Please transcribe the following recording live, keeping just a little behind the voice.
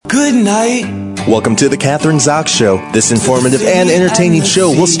Good night. Welcome to the Kathryn Zox Show. This informative and entertaining show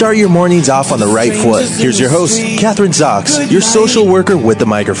will start your mornings off on the right foot. Here's your host, Kathryn Zox, your social worker with the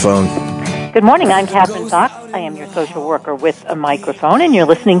microphone. Good morning, I'm Kathryn Zox. I am your social worker with a microphone, and you're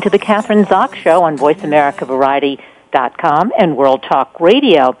listening to the Kathryn Zox Show on VoiceAmericaVariety.com and World Talk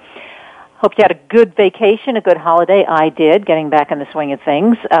Radio. Hope you had a good vacation, a good holiday. I did, getting back in the swing of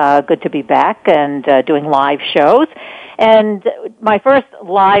things. Good to be back and doing live shows. And my first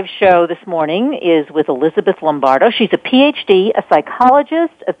live show this morning is with Elizabeth Lombardo. She's a PhD, a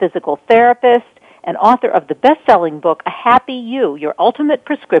psychologist, a physical therapist, and author of the best-selling book, A Happy You, Your Ultimate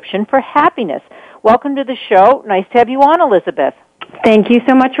Prescription for Happiness. Welcome to the show. Nice to have you on, Elizabeth. Thank you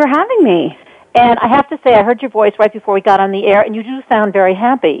so much for having me. And I have to say, I heard your voice right before we got on the air, and you do sound very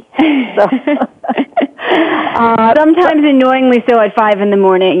happy. So. Sometimes annoyingly so at 5 in the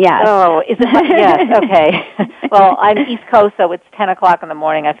morning, yes. Oh, is it? Yes, okay. Well, I'm East Coast, so it's 10 o'clock in the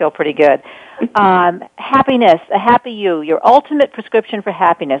morning. I feel pretty good. Happiness, a happy you, your ultimate prescription for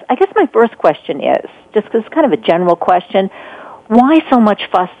happiness. I guess my first question is, just because it's kind of a general question, why so much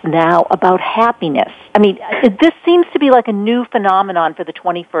fuss now about happiness? I mean, this seems to be like a new phenomenon for the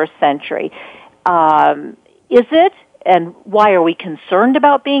 21st century. Is it? And why are we concerned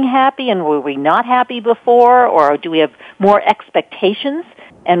about being happy? And were we not happy before? Or do we have more expectations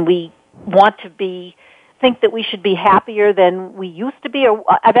and we want to think that we should be happier than we used to be? Or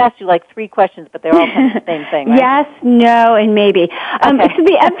I've asked you like 3 questions, but they're all kind of the same thing, right? Yes, no, and maybe. Okay. So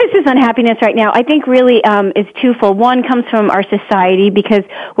the emphasis on happiness right now, I think really is twofold. One comes from our society because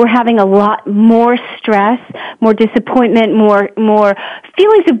we're having a lot more stress, more disappointment, more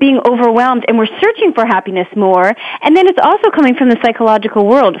feelings of being overwhelmed, and we're searching for happiness more. And then it's also coming from the psychological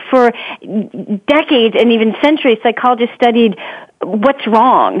world. For decades and even centuries, psychologists studied what's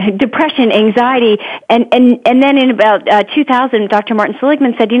wrong, depression, anxiety, and then in about 2000, Dr. Martin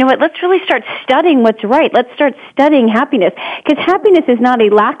Seligman said, you know what, let's really start studying what's right. Let's start studying happiness, because happiness is not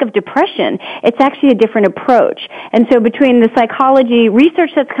a lack of depression. It's actually a different approach. And so between the psychology research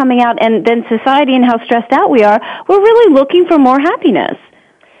that's coming out and then society and how stressed out we are, we're really looking for more happiness.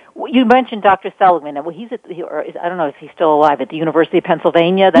 You mentioned Dr. Seligman. Well, I don't know if he's still alive, at the University of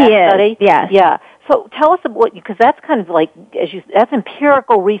Pennsylvania, that study? Yes. Yeah. So tell us about, because that's kind of like, that's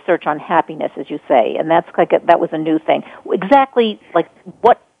empirical research on happiness, as you say, and that's that was a new thing. Exactly, like,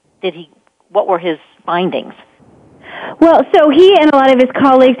 what were his findings? Well, so he and a lot of his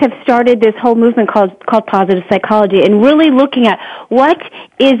colleagues have started this whole movement called positive psychology, and really looking at what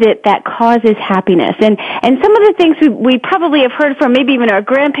is it that causes happiness. And some of the things we probably have heard from maybe even our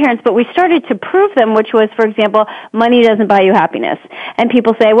grandparents, but we started to prove them, which was, for example, money doesn't buy you happiness. And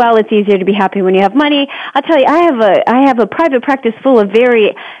people say, well, it's easier to be happy when you have money. I'll tell you, I have a private practice full of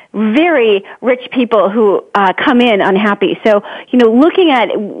very, very rich people who come in unhappy. So, looking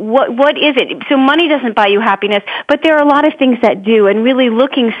at what is it? So money doesn't buy you happiness, but there are a lot of things that do, and really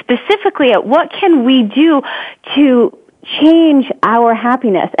looking specifically at what can we do to change our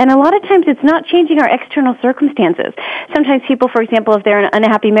happiness. And a lot of times it's not changing our external circumstances. Sometimes people, for example, if they're in an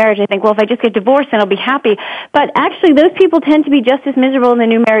unhappy marriage, they think, well, if I just get divorced, then I'll be happy. But actually, those people tend to be just as miserable in the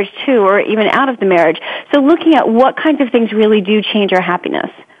new marriage, too, or even out of the marriage. So looking at what kinds of things really do change our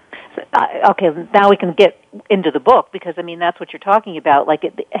happiness. Okay, now we can get into the book, because, that's what you're talking about. Like,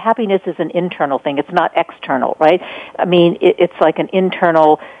 happiness is an internal thing. It's not external, right? It's like an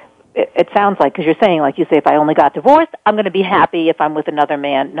internal. It sounds like, because you're saying, like you say, if I only got divorced, I'm going to be happy. If I'm with another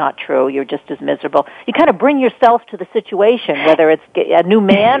man, not true. You're just as miserable. You kind of bring yourself to the situation, whether it's a new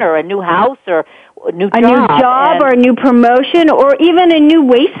man or a new house or a new job or a new promotion or even a new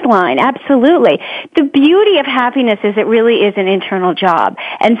waistline. Absolutely. The beauty of happiness is it really is an internal job.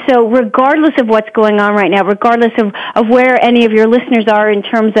 And so regardless of what's going on right now, regardless of where any of your listeners are in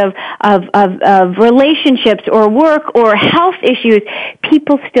terms of relationships or work or health issues,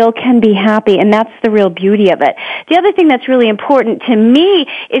 people still can be happy, and that's the real beauty of it. The other thing that's really important to me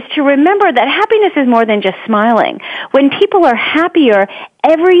is to remember that happiness is more than just smiling. When people are happier,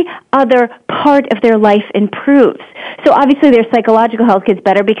 every other part of their life improves. So obviously their psychological health gets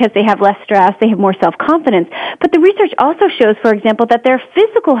better because they have less stress, they have more self-confidence. But the research also shows, for example, that their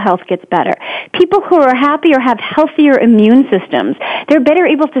physical health gets better. People who are happier have healthier immune systems. They're better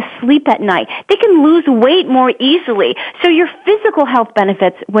able to sleep at night. They can lose weight more easily. So your physical health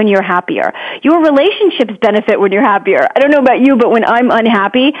benefits when you're happier. Your relationships benefit when you're happier. I don't know about you, but when I'm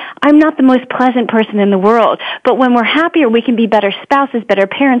unhappy, I'm not the most pleasant person in the world. But when we're happier, we can be better spouses, better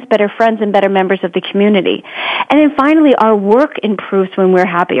parents, better friends, and better members of the community. And then finally, our work improves when we're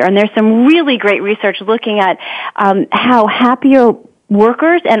happier. And there's some really great research looking at how happier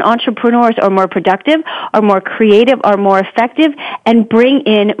workers and entrepreneurs are more productive, are more creative, are more effective, and bring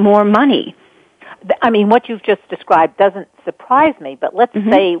in more money. I mean, what you've just described doesn't surprise me, but let's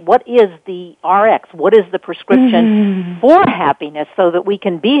say, what is the RX? What is the prescription for happiness so that we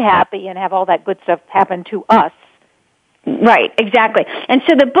can be happy and have all that good stuff happen to us? Right, exactly. And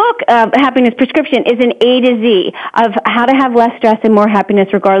so the book, Happiness Prescription, is an A to Z of how to have less stress and more happiness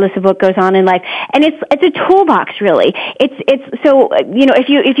regardless of what goes on in life. And it's a toolbox, really. It's so,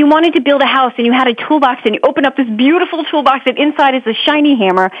 if you wanted to build a house and you had a toolbox and you open up this beautiful toolbox and inside is a shiny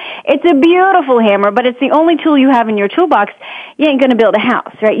hammer, it's a beautiful hammer, but it's the only tool you have in your toolbox, you ain't gonna build a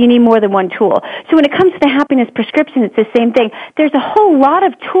house, right? You need more than one tool. So when it comes to the Happiness Prescription, it's the same thing. There's a whole lot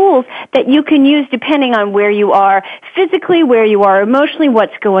of tools that you can use depending on where you are physically, where you are emotionally,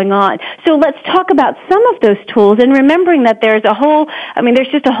 what's going on. So let's talk about some of those tools and remembering that there's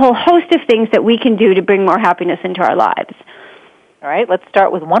just a whole host of things that we can do to bring more happiness into our lives. All right, let's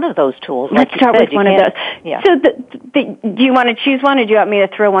start with one of those tools. Let's start with one of those. Yeah. So do you want to choose one or do you want me to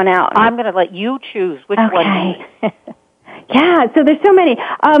throw one out? I'm going to let you choose which one. Yeah, so there's so many.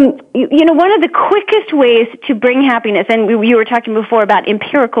 One of the quickest ways to bring happiness, and you were talking before about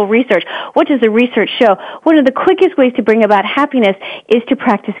empirical research. What does the research show? One of the quickest ways to bring about happiness is to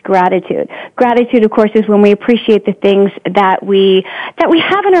practice gratitude. Gratitude, of course, is when we appreciate the things that we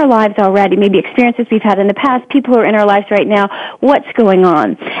have in our lives already, maybe experiences we've had in the past, people who are in our lives right now, what's going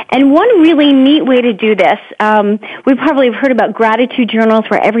on. And one really neat way to do this, we probably have heard about gratitude journals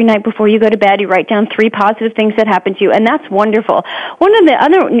where every night before you go to bed, you write down 3 positive things that happened to you, and that's wonderful. One of the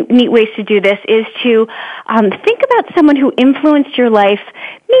other neat ways to do this is to think about someone who influenced your life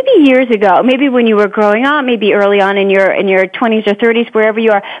maybe years ago, maybe when you were growing up, maybe early on in your 20s or 30s, wherever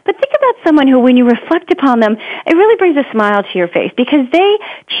you are. But think about someone who, when you reflect upon them, it really brings a smile to your face because they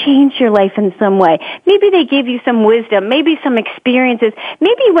changed your life in some way. Maybe they gave you some wisdom, maybe some experiences,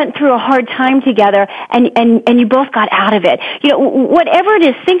 maybe you went through a hard time together and you both got out of it. Whatever it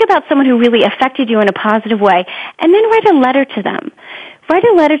is, think about someone who really affected you in a positive way and then write a letter to them. Write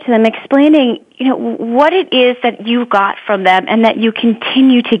a letter to them explaining, what it is that you got from them and that you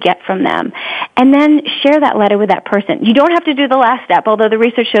continue to get from them. And then share that letter with that person. You don't have to do the last step, although the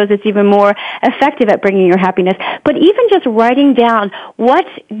research shows it's even more effective at bringing your happiness. But even just writing down what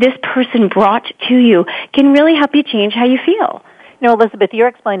this person brought to you can really help you change how you feel. Elizabeth, you're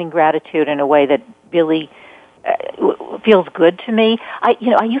explaining gratitude in a way that really feels good to me. I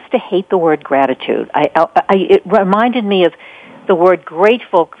used to hate the word gratitude. It reminded me of the word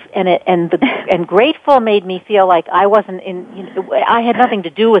grateful, and grateful made me feel like I wasn't I had nothing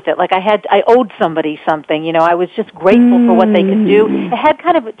to do with it. Like I owed somebody something. I was just grateful for what they could do. It had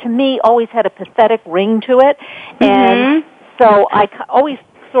kind of, to me, always had a pathetic ring to it, and so I always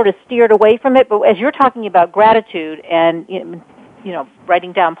sort of steered away from it. But as you're talking about gratitude and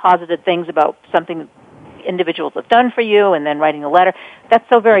writing down positive things about something individuals have done for you and then writing a letter, that's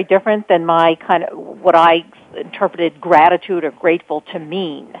so very different than my kind of what I interpreted gratitude or grateful to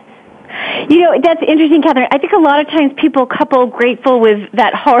mean. That's interesting, Kathryn. I think a lot of times people couple grateful with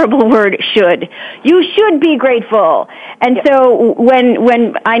that horrible word should. You should be grateful. And so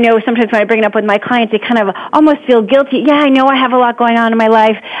when I know sometimes when I bring it up with my clients, they kind of almost feel guilty. Yeah, I know I have a lot going on in my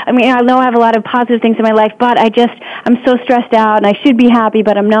life. I know I have a lot of positive things in my life, but I'm so stressed out and I should be happy,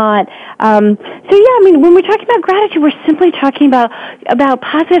 but I'm not. When we're talking about gratitude, we're simply talking about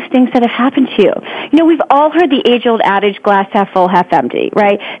positive things that have happened to you. We've all heard the age-old adage, glass half full, half empty,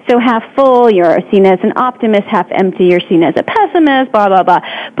 right? So half full, you're seen as an optimist, half empty, you're seen as a pessimist, blah, blah, blah.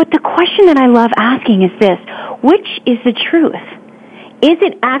 But the question that I love asking is this: which is the truth? Is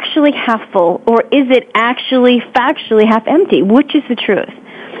it actually half full, or is it actually factually half empty? Which is the truth?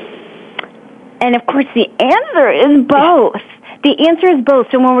 And of course the answer is both. The answer is both.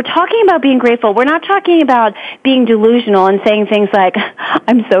 So when we're talking about being grateful, we're not talking about being delusional and saying things like,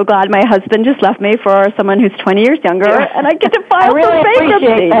 I'm so glad my husband just left me for someone who's 20 years younger and I get to file for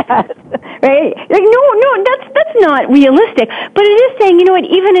bankruptcy. Right? No, that's not realistic. But it is saying,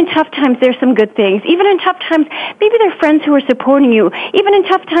 even in tough times, there's some good things. Even in tough times, maybe there are friends who are supporting you. Even in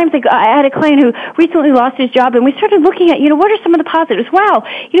tough times, like I had a client who recently lost his job and we started looking at, what are some of the positives? Wow,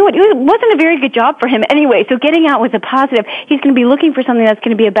 it wasn't a very good job for him anyway, so getting out was a positive. He's going to be looking for something that's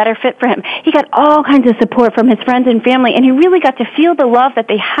going to be a better fit for him. He got all kinds of support from his friends and family, and he really got to feel the love that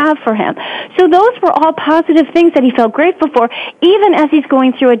they have for him. So those were all positive things that he felt grateful for, even as he's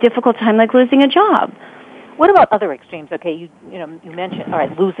going through a difficult time like losing a job. What about other extremes? Okay, you mentioned, all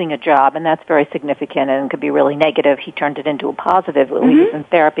right, losing a job, and that's very significant and could be really negative. He turned it into a positive when he was in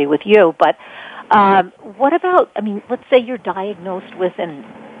therapy with you. But what about, let's say you're diagnosed with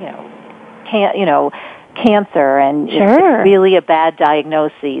cancer and it's really a bad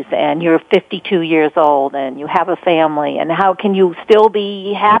diagnosis and you're 52 years old and you have a family, and how can you still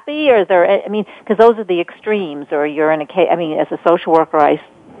be happy? Or is there, because those are the extremes. Or you're in a case, as a social worker, I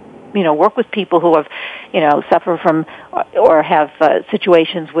work with people who have, suffer from or have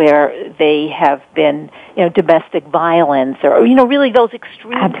situations where they have been, domestic violence or, really those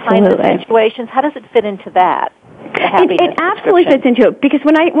extreme kinds of situations. How does it fit into that? It absolutely fits into it, because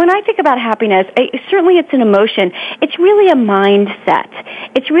when I think about happiness, certainly it's an emotion. It's really a mindset.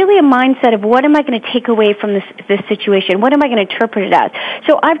 It's really a mindset of what am I going to take away from this situation? What am I going to interpret it as?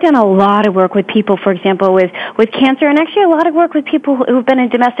 So I've done a lot of work with people, for example, with cancer, and actually a lot of work with people who've been in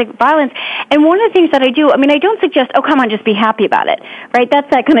domestic violence. And one of the things that I do, I don't suggest, oh, come on, just be happy about it, right? That's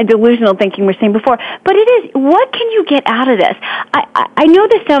that kind of delusional thinking we were saying before. But it is, what can you get out of this? I know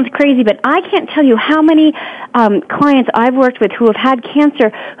this sounds crazy, but I can't tell you how many clients I've worked with who have had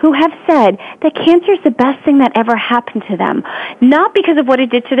cancer who have said that cancer is the best thing that ever happened to them. Not because of what it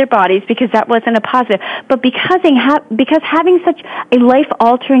did to their bodies, because that wasn't a positive, but because having such a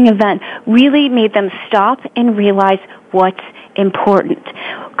life-altering event really made them stop and realize what's important.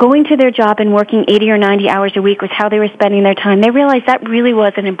 Going to their job and working 80 or 90 hours a week was how they were spending their time. They realized that really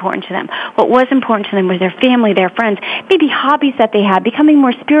wasn't important to them. What was important to them was their family, their friends, maybe hobbies that they had, becoming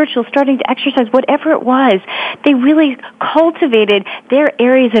more spiritual, starting to exercise, whatever it was. They really cultivated their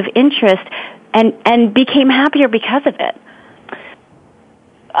areas of interest and became happier because of it.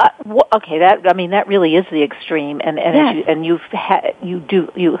 Okay, that really is the extreme, and yes.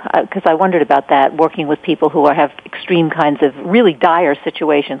 Because I wondered about that, working with people who have extreme kinds of really dire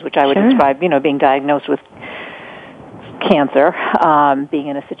situations, which I would describe, being diagnosed with cancer, being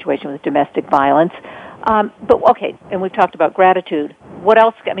in a situation with domestic violence. But okay, and we've talked about gratitude. What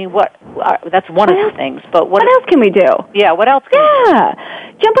else? That's one of the things. But what else can we do? Yeah, what else?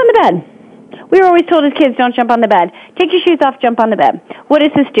 Jump on the bed. We were always told as kids, don't jump on the bed. Take your shoes off, jump on the bed. What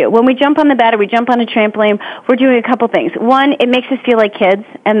does this do? When we jump on the bed or we jump on a trampoline, we're doing a couple things. One, it makes us feel like kids.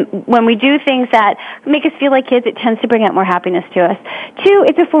 And when we do things that make us feel like kids, it tends to bring out more happiness to us. Two,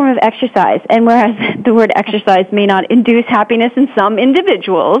 it's a form of exercise. And whereas the word exercise may not induce happiness in some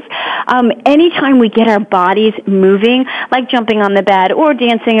individuals, anytime we get our bodies moving, like jumping on the bed or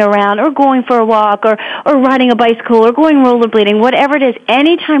dancing around or going for a walk or riding a bicycle or going rollerblading, whatever it is,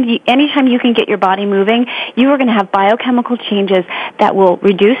 anytime you can get your body moving, you are going to have biochemical changes that will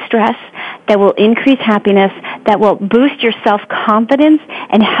reduce stress, that will increase happiness, that will boost your self-confidence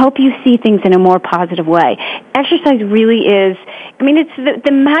and help you see things in a more positive way. Exercise really is, it's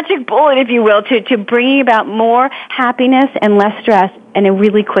the magic bullet, if you will, to bringing about more happiness and less stress in a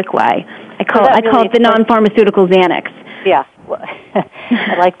really quick way. I call it the non-pharmaceutical Xanax. Yeah,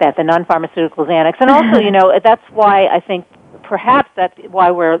 I like that, the non-pharmaceutical Xanax. And also, that's why I think perhaps that's why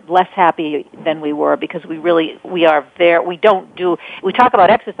we're less happy than we were, because we are there. We talk about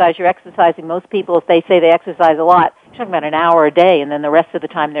exercise. You're exercising. Most people, if they say they exercise a lot, you're talking about an hour a day, and then the rest of the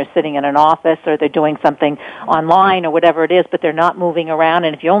time they're sitting in an office or they're doing something online or whatever it is, but they're not moving around.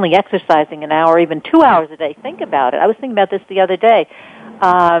 And if you're only exercising an hour, even 2 hours a day, think about it. I was thinking about this the other day.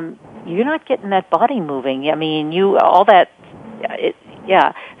 You're not getting that body moving.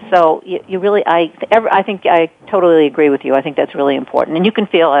 Yeah, so you really, I think I totally agree with you. I think that's really important. And you can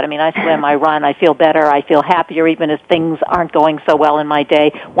feel it. I swim, I run, I feel better, I feel happier even if things aren't going so well in my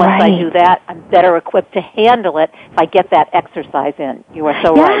day. Once I do that, I'm better equipped to handle it if I get that exercise in. You are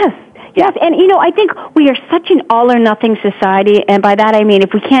so right. Yes, and I think we are such an all-or-nothing society, and by that I mean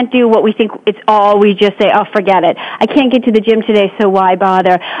if we can't do what we think it's all, we just say, oh, forget it. I can't get to the gym today, so why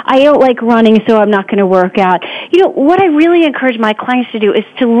bother? I don't like running, so I'm not going to work out. What I really encourage my clients to do is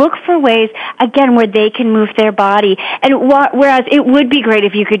to look for ways, again, where they can move their body, and whereas it would be great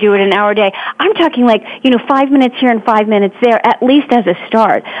if you could do it an hour a day, I'm talking 5 minutes here and 5 minutes there, at least as a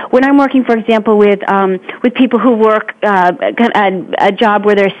start. When I'm working, for example, with people who work a job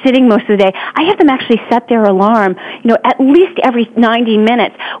where they're sitting most of the day, I have them actually set their alarm, at least every 90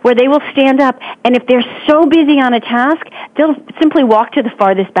 minutes, where they will stand up, and if they're so busy on a task, they'll simply walk to the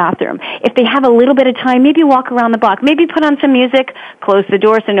farthest bathroom. If they have a little bit of time, maybe walk around the block, maybe put on some music, close the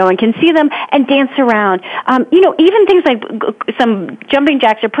door so no one can see them, and dance around. Even things like some jumping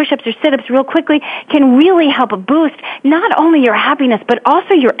jacks or push-ups or sit-ups real quickly can really help boost not only your happiness, but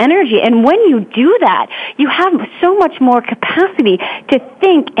also your energy. And when you do that, you have so much more capacity to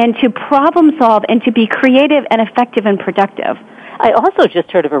think and to problem solve and to be creative and effective and productive. I also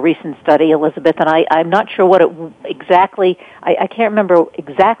just heard of a recent study, Elizabeth, and I'm not sure what it exactly, I can't remember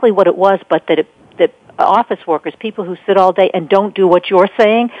exactly what it was, but that that office workers, people who sit all day and don't do what you're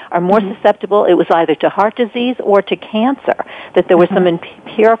saying, are more susceptible, it was either to heart disease or to cancer. That there were some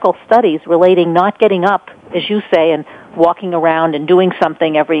empirical studies relating not getting up, as you say, and walking around and doing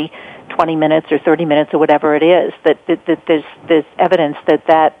something every 20 minutes or 30 minutes or whatever it is, that there's evidence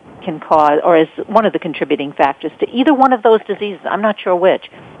that can cause, or is one of the contributing factors to either one of those diseases. I'm not sure which.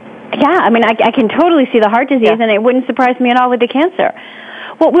 Yeah, I mean, I can totally see the heart disease, and it wouldn't surprise me at all with the cancer.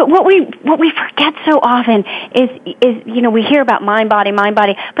 What we forget so often is we hear about mind body,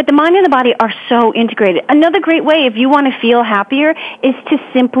 but the mind and the body are so integrated. Another great way, if you want to feel happier, is to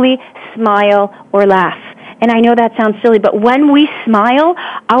simply smile or laugh. And I know that sounds silly, but when we smile,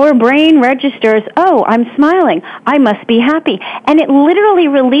 our brain registers, oh, I'm smiling, I must be happy. And it literally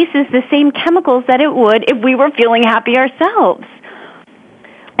releases the same chemicals that it would if we were feeling happy ourselves.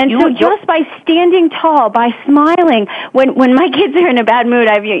 And so just by standing tall, by smiling, when my kids are in a bad mood,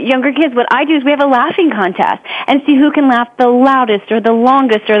 I have younger kids, what I do is we have a laughing contest and see who can laugh the loudest or the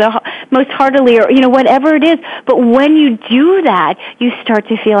longest or the most heartily or, whatever it is. But when you do that, you start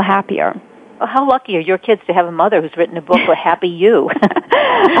to feel happier. Well, how lucky are your kids to have a mother who's written a book with Happy You?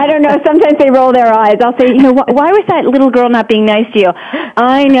 I don't know. Sometimes they roll their eyes. I'll say, why was that little girl not being nice to you?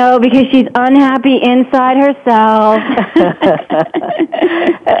 I know, because she's unhappy inside herself.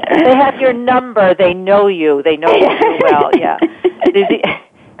 They have your number. They know you. They know you well. Yeah.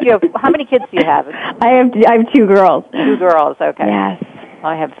 How many kids do you have? I have 2 girls. 2 girls. Okay. Yes.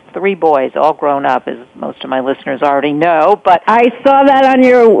 I have 3 boys, all grown up, as most of my listeners already know. But I saw that on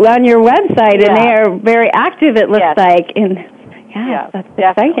your website, and they are very active. It looks like. That's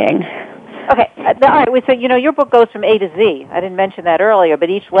exciting. Okay, all right. So your book goes from A to Z. I didn't mention that earlier,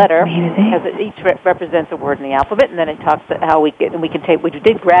 but each letter represents a word in the alphabet, and then it talks about how we get. And we can take. We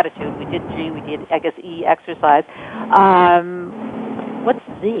did gratitude. We did G. We did, I guess, E, exercise. What's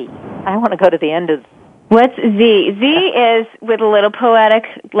Z? I want to go to the end of. What's Z? Z is, with a little poetic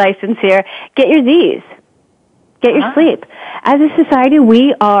license here, get your Z's. Get your sleep. As a society,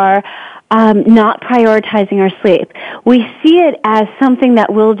 we are not prioritizing our sleep. We see it as something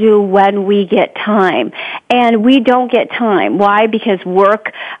that we'll do when we get time. And we don't get time. Why? Because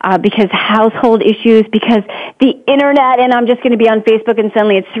work, because household issues, because the internet, and I'm just going to be on Facebook and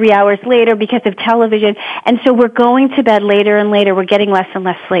suddenly it's 3 hours later because of television. And so we're going to bed later and later. We're getting less and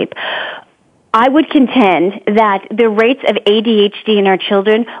less sleep. I would contend that the rates of ADHD in our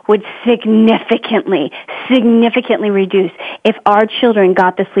children would significantly reduce if our children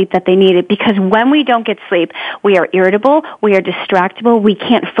got the sleep that they needed. Because when we don't get sleep, we are irritable, we are distractible, we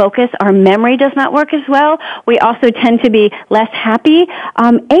can't focus, our memory does not work as well, we also tend to be less happy,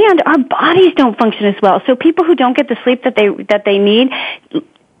 and our bodies don't function as well. So people who don't get the sleep that they need,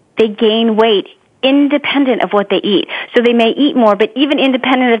 they gain weight independent of what they eat. So they may eat more, but even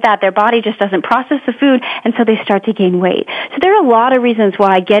independent of that, their body just doesn't process the food, and so they start to gain weight. So there are a lot of reasons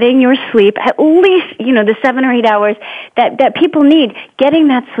why getting your sleep, at least, the 7 or 8 hours that people need, getting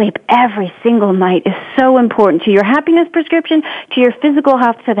that sleep every single night is so important to your happiness prescription, to your physical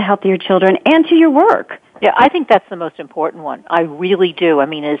health, to the health of your children, and to your work. Yeah, I think that's the most important one. I really do. I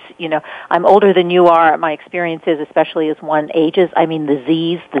mean, I'm older than you are. My experience is, especially as one ages, the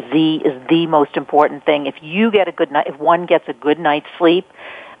Z is the most important thing. If you get if one gets a good night's sleep,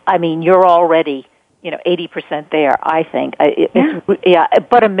 you're already, 80% there, I think.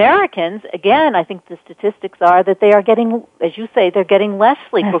 But Americans, again, I think the statistics are that they are getting, as you say, they're getting less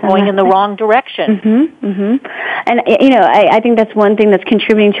sleep. We're going in the wrong direction. And, I think that's one thing that's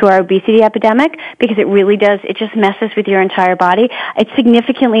contributing to our obesity epidemic, because it just messes with your entire body. It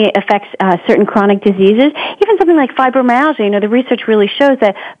significantly affects certain chronic diseases, even something like fibromyalgia. The research really shows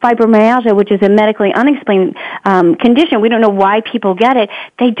that fibromyalgia, which is a medically unexplained condition, we don't know why people get it,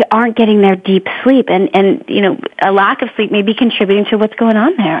 they aren't getting their deep sleep. And a lack of sleep may be contributing to what's going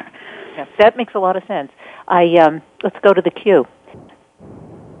on there. Yeah, that makes a lot of sense. Let's go to the Q.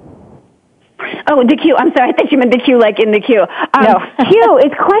 Oh, the Q. I'm sorry. I thought you meant the Q like in the queue. No. Q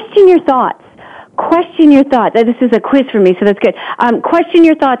is question your thoughts. Question your thoughts. This is a quiz for me, so that's good. Question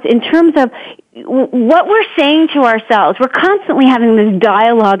your thoughts in terms of what we're saying to ourselves. We're constantly having this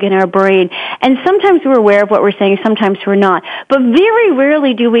dialogue in our brain, and sometimes we're aware of what we're saying, sometimes we're not. But very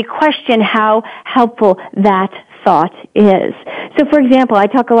rarely do we question how helpful that thought is. So, for example, I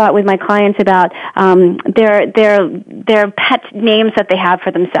talk a lot with my clients about their their pet names that they have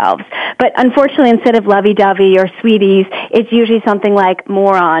for themselves. But unfortunately, instead of lovey-dovey or sweeties, it's usually something like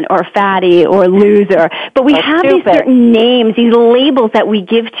moron or fatty or loser. But we have these certain names, these labels that we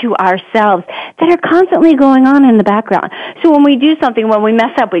give to ourselves that are constantly going on in the background. So when we do something, when we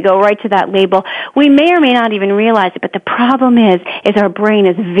mess up, we go right to that label. We may or may not even realize it, but the problem is our brain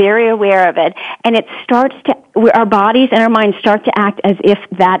is very aware of it, and it starts to, our bodies and our minds start to act as if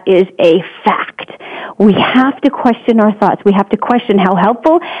that is a fact. We have to question our thoughts. We have to question how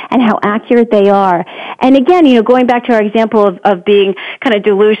helpful and how accurate they are. And again, going back to our example of being kind of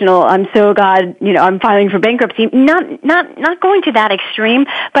delusional, I'm so glad, I'm filing for bankruptcy, not going to that extreme,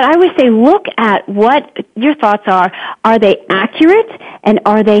 but I would say look at what your thoughts are. Are they accurate and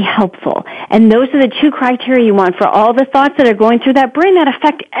are they helpful? And those are the two criteria you want for all the thoughts that are going through that brain that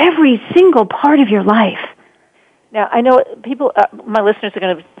affect every single part of your life. Now, I know people, my listeners are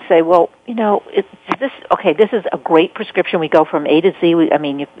going to say, well, this is a great prescription. We go from A to Z.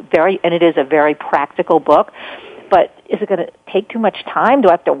 And it is a very practical book. But is it going to take too much time? Do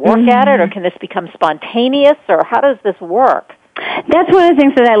I have to work at it, or can this become spontaneous, or how does this work? That's one of the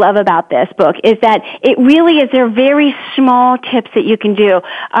things that I love about this book, is that it really is, there are very small tips that you can do.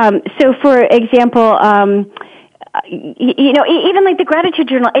 So, for example, even like the gratitude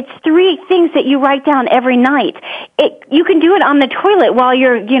journal, it's 3 things that you write down every night. You can do it on the toilet while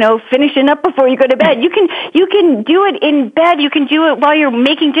you're, finishing up before you go to bed. You can do it in bed. You can do it while you're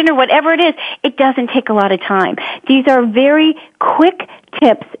making dinner, whatever it is. It doesn't take a lot of time. These are very quick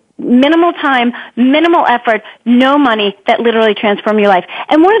tips, minimal time, minimal effort, no money, that literally transform your life.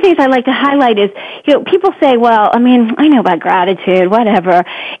 And one of the things I like to highlight is, people say, well, I know about gratitude, whatever.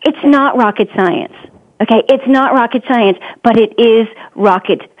 It's not rocket science. Okay, it's not rocket science, but it is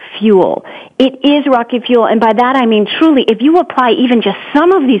rocket fuel. It is rocket fuel, and by that I mean truly, if you apply even just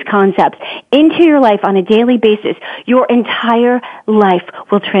some of these concepts into your life on a daily basis, your entire life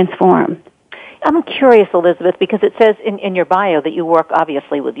will transform. I'm curious, Elizabeth, because it says in your bio that you work,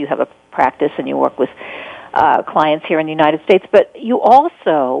 obviously, you have a practice and you work with clients here in the United States, but you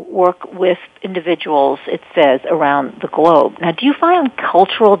also work with individuals, it says, around the globe. Now, do you find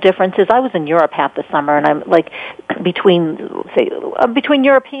cultural differences? I was in Europe half the summer, and I'm like between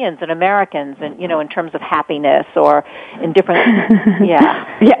Europeans and Americans, and in terms of happiness or in different,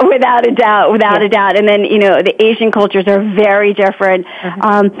 yeah, without a doubt. And then the Asian cultures are very different.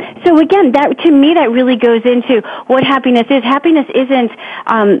 Mm-hmm. So again, that to me that really goes into what happiness is. Happiness isn't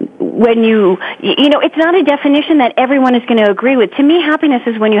when it's not a definition that everyone is going to agree with. To me, happiness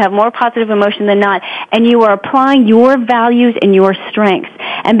is when you have more positive emotion than not, and you are applying your values and your strengths.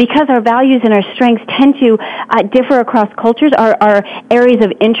 And because our values and our strengths tend to differ across cultures, our areas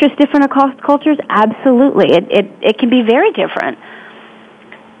of interest different across cultures, absolutely. It can be very different.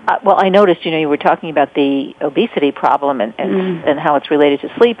 Well, I noticed, you were talking about the obesity problem and how it's related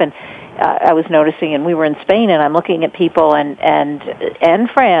to sleep, and I was noticing, and we were in Spain, and I'm looking at people and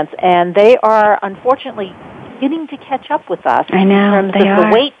France, and they are unfortunately beginning to catch up with us in terms of the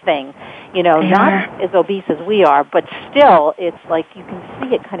weight thing. Not as obese as we are, but still, it's like you can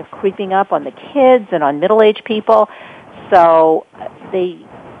see it kind of creeping up on the kids and on middle-aged people. So they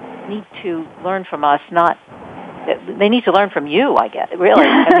need to learn from us, they need to learn from you, I guess, really.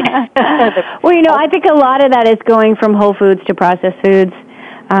 Well, I think a lot of that is going from whole foods to processed foods.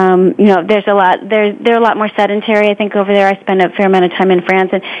 There's a lot. They're a lot more sedentary. I think over there, I spent a fair amount of time in France,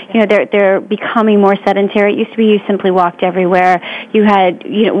 and they're becoming more sedentary. It used to be you simply walked everywhere. You had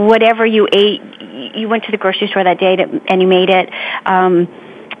whatever you ate. You went to the grocery store that day and you made it.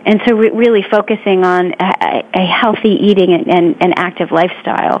 And so really focusing on a healthy eating and active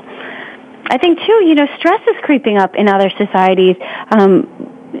lifestyle. I think too, stress is creeping up in other societies.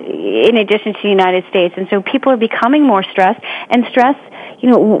 In addition to the United States, and so people are becoming more stressed. And stress,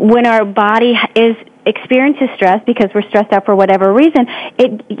 when our body experiences stress because we're stressed out for whatever reason,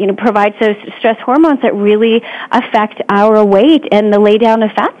 it provides those stress hormones that really affect our weight and the laydown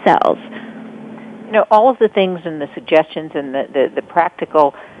of fat cells. All of the things and the suggestions and the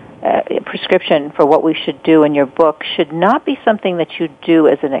practical prescription for what we should do in your book should not be something that you do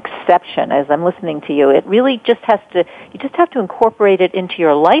as an exception. As I'm listening to you, it really you just have to incorporate it into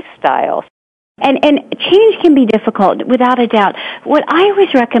your lifestyle. And change can be difficult, without a doubt. What I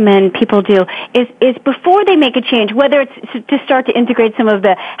always recommend people do is before they make a change, whether it's to start to integrate some of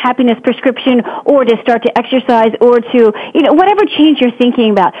the happiness prescription or to start to exercise or to, whatever change you're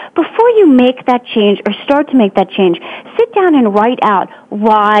thinking about, before you make that change or start to make that change, sit down and write out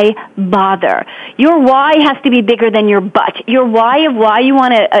why bother. Your why has to be bigger than your but. Your why of why you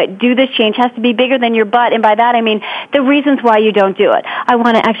want to do this change has to be bigger than your but, and by that I mean the reasons why you don't do it. I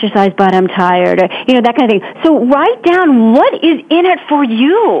want to exercise, but I'm tired, or, that kind of thing. So write down what is in it for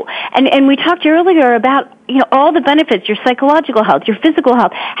you. And we talked earlier about, all the benefits, your psychological health, your physical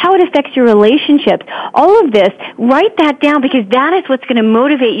health, how it affects your relationships. All of this, write that down, because that is what's going to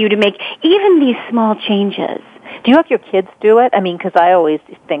motivate you to make even these small changes. Do you have your kids do it? I mean, because I always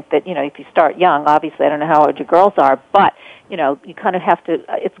think that, if you start young, obviously I don't know how old your girls are, but, you kind of have to,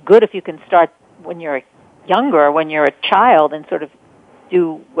 it's good if you can start when you're younger, when you're a child, and sort of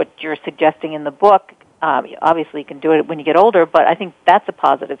do what you're suggesting in the book. Obviously you can do it when you get older, but I think that's a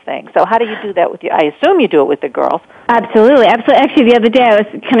positive thing. So how do you do that with your, I assume you do it with the girls. Absolutely. Actually, the other day I was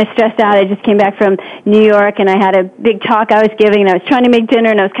kind of stressed out. I just came back from New York, and I had a big talk I was giving, and I was trying to make dinner,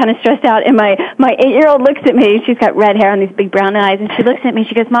 and I was kind of stressed out, and my 8-year-old looks at me. She's got red hair and these big brown eyes, and she looks at me and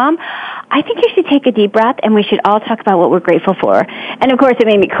she goes, Mom, I think you should take a deep breath, and we should all talk about what we're grateful for. And of course it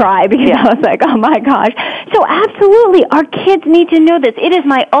made me cry, because I was like, oh my gosh. So absolutely, our kids need to know this. It is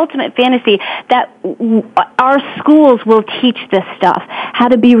my ultimate fantasy that our schools will teach this stuff, how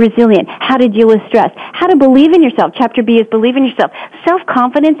to be resilient, how to deal with stress, how to believe in yourself. Chapter B is believe in yourself.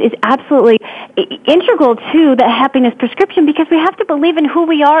 Self-confidence is absolutely integral to the happiness prescription, because we have to believe in who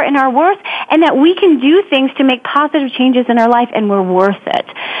we are and our worth, and that we can do things to make positive changes in our life, and we're worth it.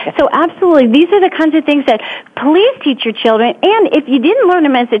 So absolutely, these are the kinds of things that please teach your children. And if you didn't learn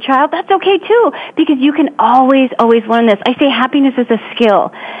them as a child, that's okay too, because you can always learn this. I say happiness is a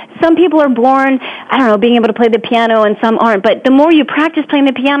skill. Some people are born, being able to play the piano, and some aren't. But the more you practice playing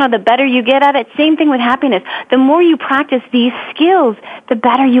the piano, the better you get at it. Same thing with happiness. The more you practice these skills, the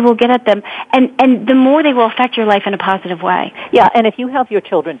better you will get at them, and the more they will affect your life in a positive way. Yeah, and if you help your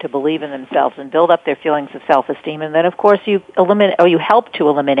children to believe in themselves and build up their feelings of self-esteem, and then of course you eliminate, or you help to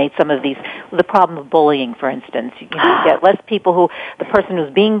eliminate some of these, the problem of bullying, for instance. You get less people who, the person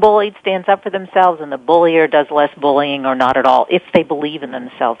who's being bullied stands up for themselves, and the bullier does less bullying or not at all if they believe in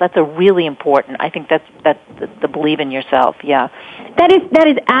themselves. That's a really important. I think that's the believe in yourself. Yeah, that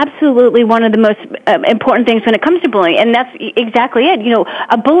is absolutely one of the most important things when it comes to bullying, and that's exactly it.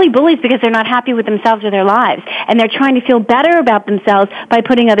 A bully bullies because they're not happy with themselves or their lives, and they're trying to feel better about themselves by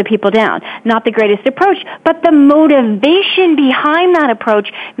putting other people down. Not the greatest approach, but the motivation behind that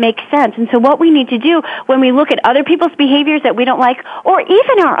approach makes sense. And so what we need to do when we look at other people's behaviors that we don't like, or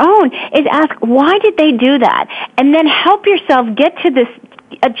even our own, is ask, why did they do that? And then help yourself get to this,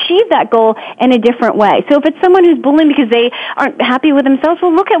 achieve that goal in a different way. So if it's someone who's bullying because they aren't happy with themselves,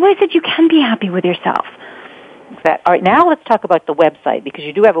 well, look at ways that you can be happy with yourself. All right, now let's talk about the website, because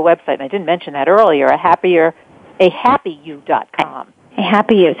you do have a website, and I didn't mention that earlier, ahappyyou.com. A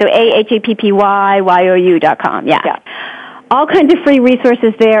happy you. So AHAPPYYOU.com. Yeah. All kinds of free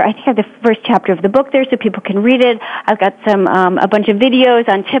resources there. I think I have the first chapter of the book there so people can read it. I've got some a bunch of videos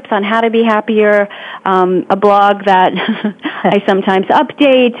on tips on how to be happier, a blog that I sometimes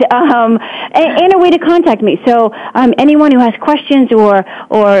update, and a way to contact me. So anyone who has questions or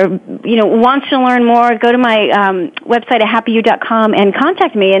wants to learn more, go to my website ahappyyou.com and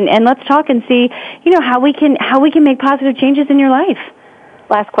contact me, and let's talk and see how we can make positive changes in your life.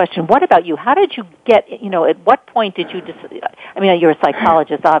 Last question. What about you? How did you get, at what point did you you're a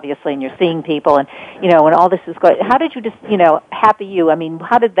psychologist, obviously, and you're seeing people, and, and all this is going, how did you Happy You,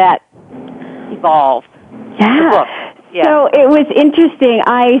 how did that evolve? Yeah. The book. Yeah. So it was interesting.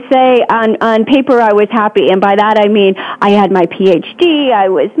 I say on paper I was happy, and by that I mean I had my PhD, I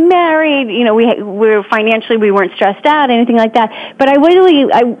was married, we weren't stressed out, anything like that. But I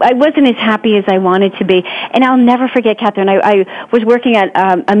wasn't as happy as I wanted to be. And I'll never forget, Kathryn, I was working at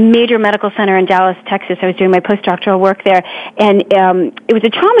a major medical center in Dallas, Texas. I was doing my postdoctoral work there, and it was a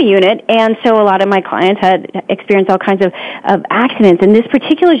trauma unit, and so a lot of my clients had experienced all kinds of accidents. And this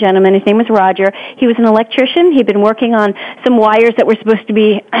particular gentleman, his name was Roger, he was an electrician. He'd been working on some wires that were supposed to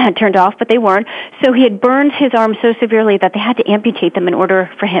be turned off, but they weren't. So he had burned his arm so severely that they had to amputate them in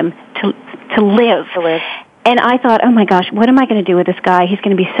order for him to live. And I thought, oh my gosh, what am I going to do with this guy? He's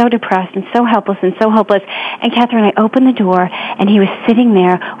going to be so depressed and so helpless and so hopeless. And Kathryn, I opened the door, and he was sitting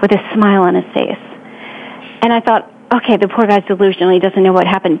there with a smile on his face. And I thought, okay, the poor guy's delusional. He doesn't know what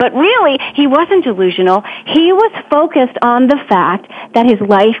happened. But really, he wasn't delusional. He was focused on the fact that his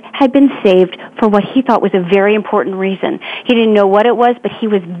life had been saved for what he thought was a very important reason. He didn't know what it was, but he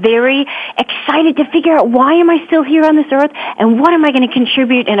was very excited to figure out, why am I still here on this earth, and what am I going to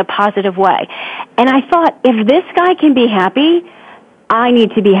contribute in a positive way? And I thought, if this guy can be happy, I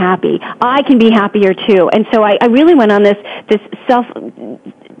need to be happy. I can be happier too. And so I really went on this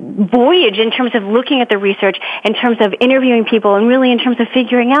voyage in terms of looking at the research, in terms of interviewing people, and really in terms of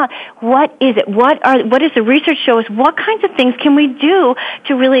figuring out what is it, what does the research show us, what kinds of things can we do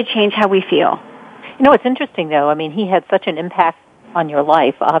to really change how we feel. It's interesting though. He had such an impact on your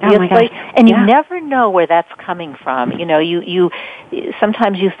life, obviously, and you never know where that's coming from. You know, you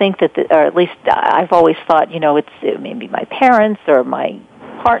sometimes you think that, or at least I've always thought, you know, it may be my parents or my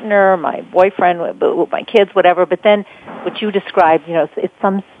partner, my boyfriend, my kids, whatever. But then what you described, you know, it's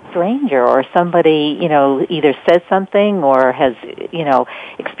some stranger or somebody, you know, either says something or has, you know,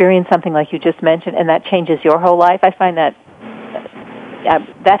 experienced something like you just mentioned, and that changes your whole life. I find that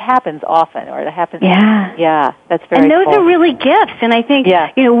that happens often, or it happens. Yeah, that's very. And those cool. are really gifts, and I think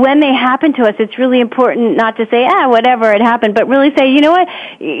you know, when they happen to us, it's really important not to say whatever, it happened, but really say, you know what,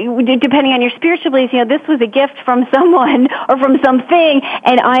 depending on your spiritual beliefs, you know, this was a gift from someone or from something,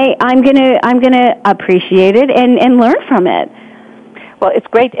 and I'm gonna appreciate it and learn from it. Well, it's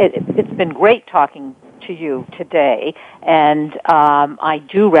great. It's been great talking to you today, and I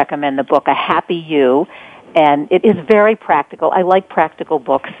do recommend the book, A Happy You. And it is very practical. I like practical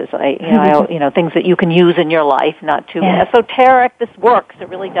books, as you know, things that you can use in your life, not too esoteric. This works. It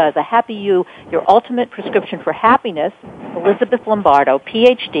really does. A Happy You, Your Ultimate Prescription for Happiness. Elizabeth Lombardo,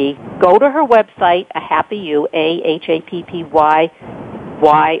 Ph.D. Go to her website, A Happy You,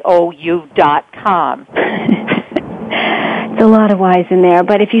 AHAPPYYOU.com. There's a lot of Y's in there,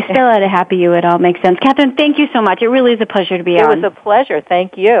 but if you spell out A Happy You, it all makes sense. Kathryn, thank you so much. It really is a pleasure to be on. It was a pleasure.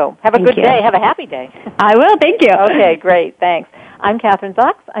 Thank you. Have a good day. Have a happy day. I will. Thank you. Okay, great. Thanks. I'm Kathryn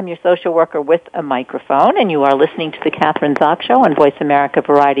Zox. I'm your social worker with a microphone, and you are listening to the Kathryn Zox Show on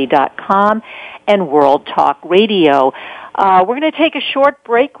VoiceAmericaVariety.com and World Talk Radio. We're going to take a short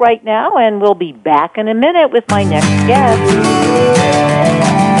break right now, and we'll be back in a minute with my next guest.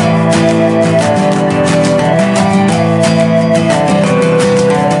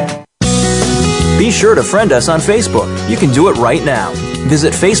 Be sure to friend us on Facebook. You can do it right now.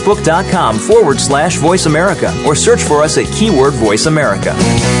 Visit Facebook.com/Voice America or search for us at keyword Voice America.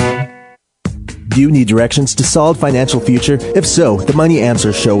 Do you need directions to solid financial future? If so, the Money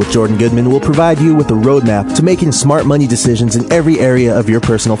Answer Show with Jordan Goodman will provide you with a roadmap to making smart money decisions in every area of your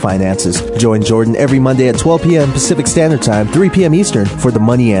personal finances. Join Jordan every Monday at 12 p.m. Pacific Standard Time, 3 p.m. Eastern for the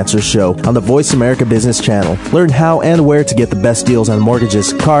Money Answer Show on the Voice America Business Channel. Learn how and where to get the best deals on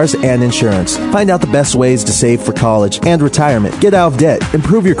mortgages, cars, and insurance. Find out the best ways to save for college and retirement, get out of debt,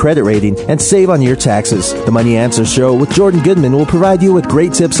 improve your credit rating, and save on your taxes. The Money Answer Show with Jordan Goodman will provide you with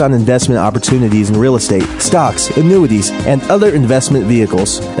great tips on investment opportunities in real estate, stocks, annuities, and other investment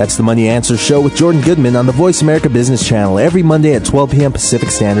vehicles. That's the Money Answer Show with Jordan Goodman on the Voice America Business Channel every Monday at 12 p.m. Pacific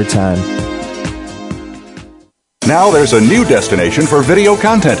Standard Time. Now there's a new destination for video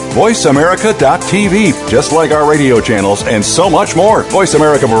content, VoiceAmerica.tv. Just like our radio channels and so much more. Voice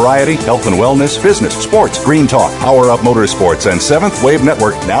America Variety, Health and Wellness, Business, Sports, Green Talk, Power Up Motorsports, and Seventh Wave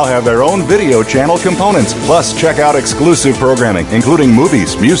Network now have their own video channel components. Plus, check out exclusive programming, including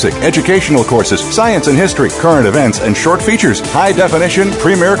movies, music, educational courses, science and history, current events, and short features. High-definition,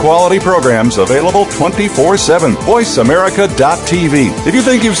 premier quality programs available 24/7. VoiceAmerica.tv. If you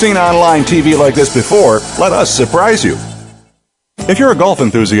think you've seen online TV like this before, let us surprise you. If you're a golf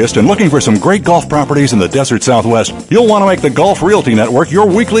enthusiast and looking for some great golf properties in the desert Southwest, you'll want to make the Golf Realty Network your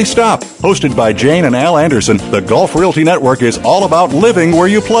weekly stop. Hosted by Jane and Al Anderson, the Golf Realty Network is all about living where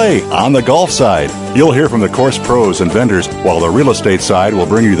you play, on the golf side. You'll hear from the course pros and vendors, while the real estate side will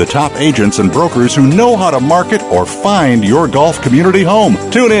bring you the top agents and brokers who know how to market or find your golf community home.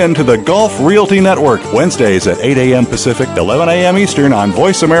 Tune in to the Golf Realty Network, Wednesdays at 8 a.m. Pacific, 11 a.m. Eastern on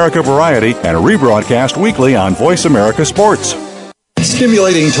Voice America Variety, and rebroadcast weekly on Voice America Sports.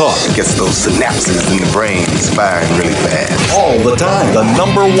 Stimulating talk gets those synapses in the brain firing really fast. All the time. The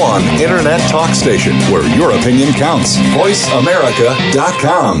 #1 internet talk station where your opinion counts.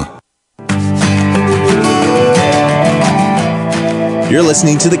 VoiceAmerica.com. You're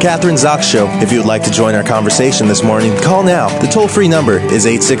listening to The Kathryn Zox Show. If you would like to join our conversation this morning, call now. The toll-free number is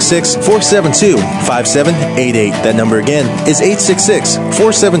 866-472-5788. That number again is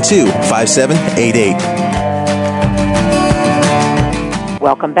 866-472-5788.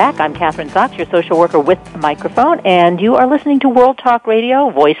 Welcome back. I'm Kathryn Zox, your social worker with a microphone, and you are listening to World Talk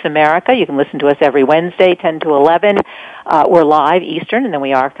Radio, Voice America. You can listen to us every Wednesday, 10 to 11. We're live Eastern, and then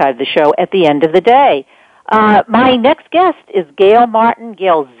we archive the show at the end of the day. My next guest is Gail Martin,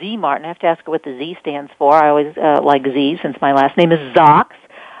 Gail Z. Martin. I have to ask her what the Z stands for. I always like Z since my last name is Zox.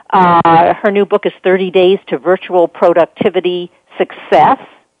 Her new book is 30 Days to Virtual Productivity Success.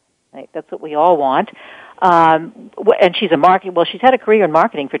 That's what we all want. And she's she's had a career in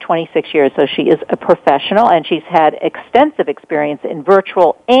marketing for 26 years, so she is a professional, and she's had extensive experience in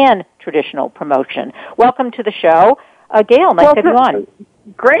virtual and traditional promotion. Welcome to the show. Gail, nice to have you on.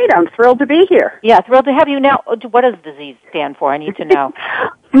 Great, I'm thrilled to be here. Yeah, thrilled to have you. Now, what does the Z stand for? I need to know.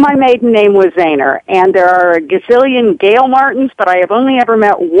 My maiden name was Zahner, and there are a gazillion Gail Martins, but I have only ever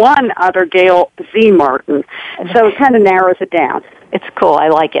met one other Gail Z. Martin, so it kind of narrows it down. It's cool. I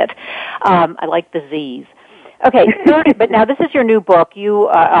like it. I like the Z's. Okay, but now this is your new book. You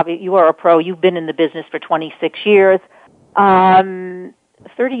are a pro. You've been in the business for 26 years.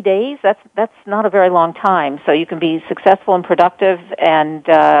 30 days, that's not a very long time. So you can be successful and productive and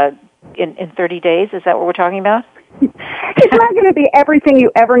in 30 days. Is that what we're talking about? It's not going to be everything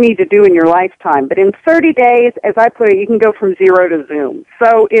you ever need to do in your lifetime, but in 30 days, as I put it, you can go from zero to Zoom.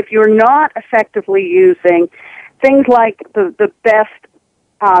 So if you're not effectively using things like the best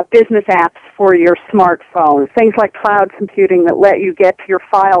business apps for your smartphone, things like cloud computing that let you get to your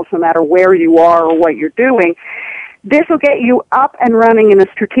files no matter where you are or what you're doing, this will get you up and running in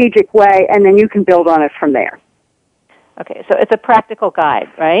a strategic way, and then you can build on it from there. Okay, so it's a practical guide,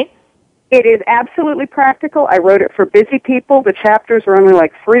 right? It is absolutely practical. I wrote it for busy people. The chapters are only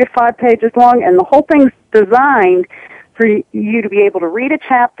like 3 to 5 pages long, and the whole thing's designed for you to be able to read a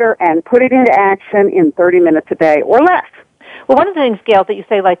chapter and put it into action in 30 minutes a day or less. Well, one of the things, Gail, that you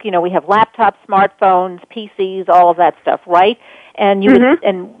say, like, we have laptops, smartphones, PCs, all of that stuff, right? And you would,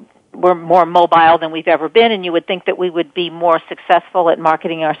 and we're more mobile than we've ever been, and you would think that we would be more successful at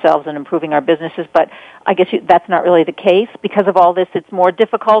marketing ourselves and improving our businesses, but I guess that's not really the case. Because of all this, it's more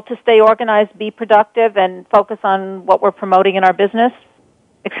difficult to stay organized, be productive, and focus on what we're promoting in our business.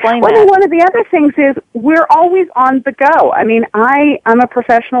 Explain that. Well, one of the other things is we're always on the go. I mean, I'm a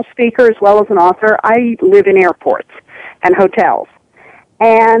professional speaker as well as an author. I live in airports and hotels,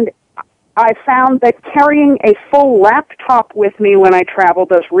 and I found that carrying a full laptop with me when I travel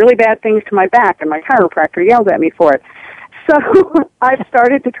does really bad things to my back, and my chiropractor yelled at me for it. So I've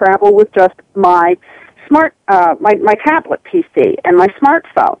started to travel with just my my tablet PC and my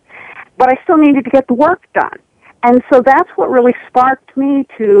smartphone, but I still needed to get the work done. And so that's what really sparked me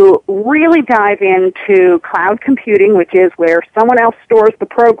to really dive into cloud computing, which is where someone else stores the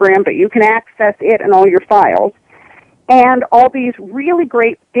program, but you can access it and all your files, and all these really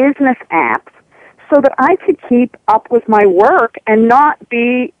great business apps so that I could keep up with my work and not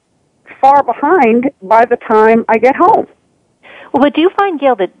be far behind by the time I get home. Well, but do you find,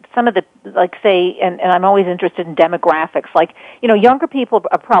 Gail, that some of the, like, say, and I'm always interested in demographics, like, younger people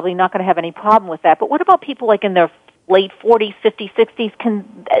are probably not going to have any problem with that, but what about people like in their late 40s, 50s,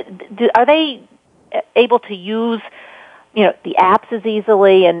 60s? Are they able to use the apps as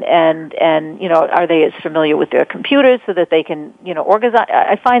easily, and are they as familiar with their computers so that they can, organize?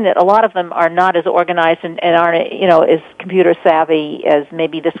 I find that a lot of them are not as organized and aren't, as computer savvy as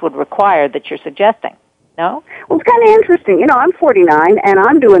maybe this would require that you're suggesting. No? Well, it's kind of interesting. I'm 49, and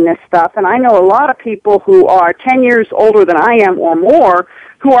I'm doing this stuff, and I know a lot of people who are 10 years older than I am or more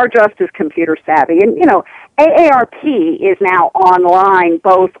who are just as computer savvy. And, AARP is now online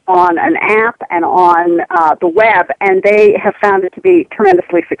both on an app and on the web, and they have found it to be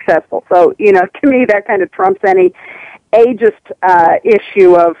tremendously successful. So, to me, that kind of trumps any ageist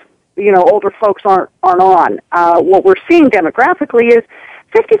issue of, older folks aren't on. What we're seeing demographically is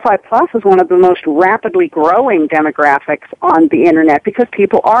 55 plus is one of the most rapidly growing demographics on the internet because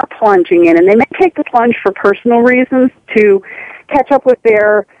people are plunging in, and they may take the plunge for personal reasons to catch up with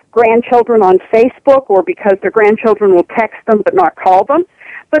their grandchildren on Facebook or because their grandchildren will text them but not call them.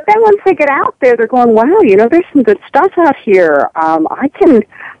 But then once they get out there, they're going, wow, there's some good stuff out here. I can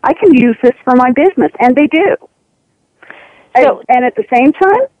use this for my business, and they do. So, and at the same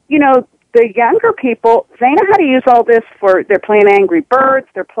time, the younger people, they know how to use all this they're playing Angry Birds,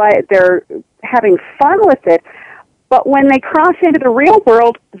 they're having fun with it, but when they cross into the real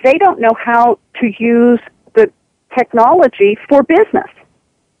world, they don't know how to use the technology for business.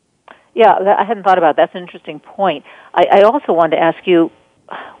 Yeah, I hadn't thought about that. That's an interesting point. I also wanted to ask you,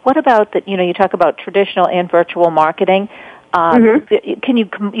 what about that, you talk about traditional and virtual marketing. Can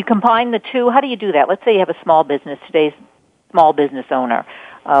you combine the two? How do you do that? Let's say you have a small business, today's small business owner.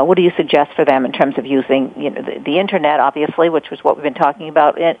 What do you suggest for them in terms of using the internet, obviously, which was what we've been talking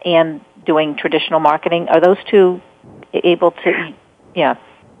about, and doing traditional marketing? Are those two able to, yeah?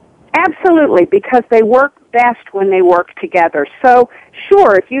 Absolutely, because they work best when they work together. So,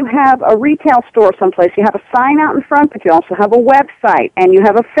 sure, if you have a retail store someplace, you have a sign out in front, but you also have a website, and you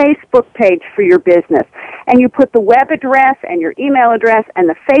have a Facebook page for your business, and you put the web address and your email address and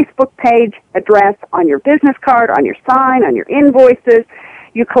the Facebook page address on your business card, on your sign, on your invoices.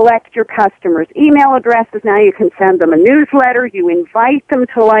 You collect your customers' email addresses. Now you can send them a newsletter. You invite them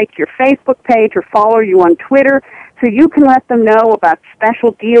to like your Facebook page or follow you on Twitter so you can let them know about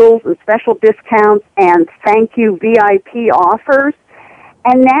special deals and special discounts and thank you VIP offers.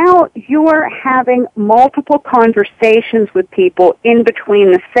 And now you're having multiple conversations with people in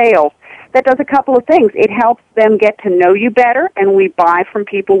between the sales. That does a couple of things. It helps them get to know you better, and we buy from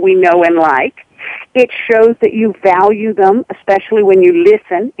people we know and like. It shows that you value them, especially when you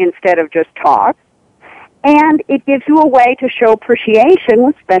listen instead of just talk. And it gives you a way to show appreciation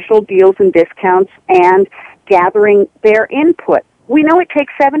with special deals and discounts and gathering their input. We know it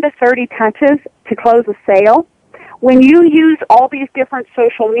takes 7 to 30 touches to close a sale. When you use all these different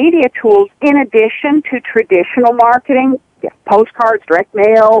social media tools in addition to traditional marketing, postcards, direct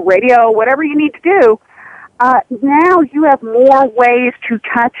mail, radio, whatever you need to do, now you have more ways to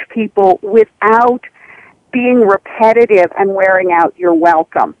touch people without being repetitive and wearing out your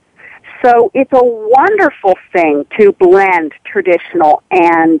welcome. So it's a wonderful thing to blend traditional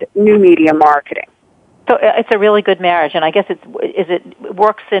and new media marketing. So it's a really good marriage, and I guess it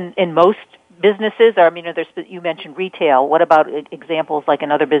works in most businesses, or you mentioned retail. What about examples like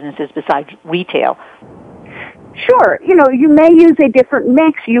in other businesses besides retail? Sure. You may use a different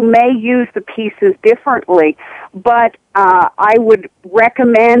mix. You may use the pieces differently, but I would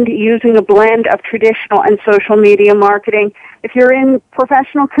recommend using a blend of traditional and social media marketing. If you're in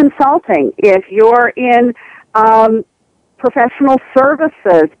professional consulting, if you're in professional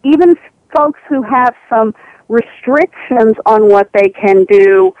services, even folks who have some restrictions on what they can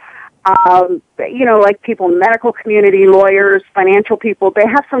do, like people in the medical community, lawyers, financial people, they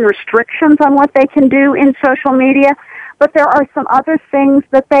have some restrictions on what they can do in social media, but there are some other things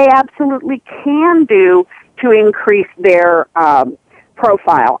that they absolutely can do to increase their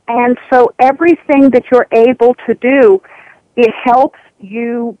profile. And so everything that you're able to do, it helps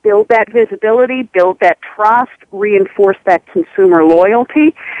you build that visibility, build that trust, reinforce that consumer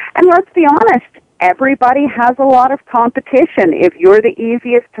loyalty. And let's be honest, everybody has a lot of competition. If you're the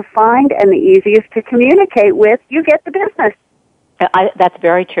easiest to find and the easiest to communicate with, you get the business. That's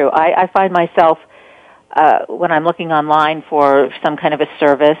very true. I find myself, when I'm looking online for some kind of a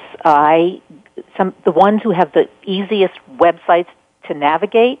service, the ones who have the easiest websites to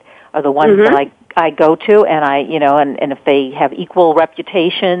navigate are the ones that I go to, and and if they have equal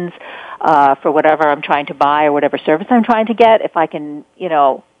reputations for whatever I'm trying to buy or whatever service I'm trying to get, if I can,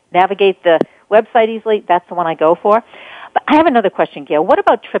 navigate the website easily, that's the one I go for. But I have another question, Gail. What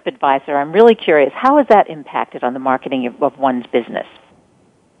about TripAdvisor? I'm really curious. How has that impacted on the marketing of one's business?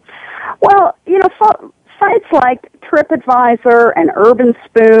 Well, sites like TripAdvisor and Urban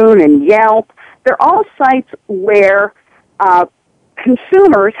Spoon and Yelp, they're all sites where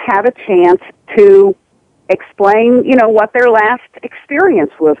consumers have a chance to explain, what their last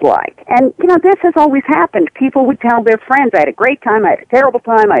experience was like. And, this has always happened. People would tell their friends, I had a great time, I had a terrible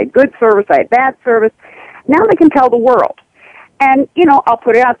time, I had good service, I had bad service. Now they can tell the world. And, I'll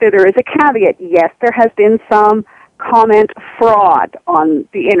put it out there is a caveat. Yes, there has been some comment fraud on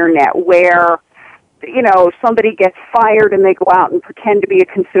the Internet where, somebody gets fired and they go out and pretend to be a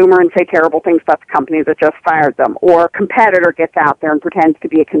consumer and say terrible things about the company that just fired them, or a competitor gets out there and pretends to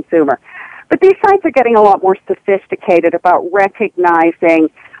be a consumer. But these sites are getting a lot more sophisticated about recognizing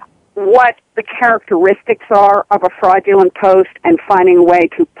what the characteristics are of a fraudulent post and finding a way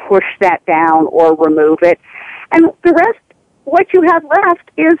to push that down or remove it. And the rest, what you have left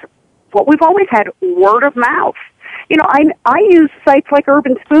is what we've always had, word of mouth. I use sites like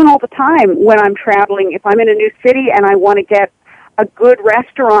Urban Spoon all the time when I'm traveling. If I'm in a new city and I want to get a good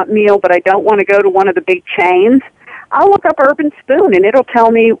restaurant meal, but I don't want to go to one of the big chains, I'll look up Urban Spoon, and it'll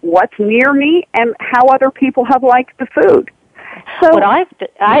tell me what's near me and how other people have liked the food. So, what I use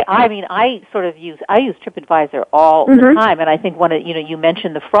TripAdvisor all the time, and I think you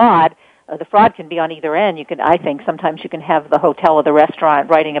mentioned the fraud. The fraud can be on either end. I think sometimes you can have the hotel or the restaurant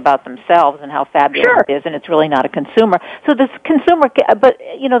writing about themselves and how fabulous it is, and it's really not a consumer. So this consumer, but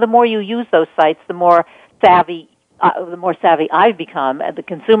the more you use those sites, the more savvy I've become, and the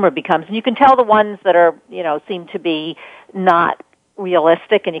consumer becomes, and you can tell the ones that are, seem to be not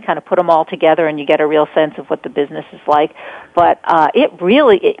realistic, and you kind of put them all together and you get a real sense of what the business is like. But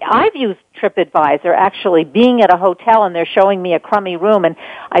I've used TripAdvisor actually being at a hotel and they're showing me a crummy room, and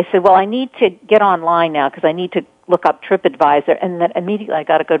I said, well, I need to get online now because I need to look up TripAdvisor, and then immediately I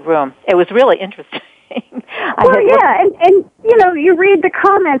got a good room. It was really interesting. And you read the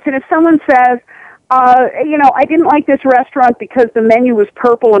comments, and if someone says, I didn't like this restaurant because the menu was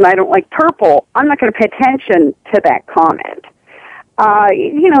purple and I don't like purple, I'm not going to pay attention to that comment.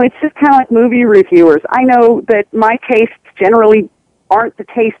 It's just kind of like movie reviewers. I know that my tastes generally aren't the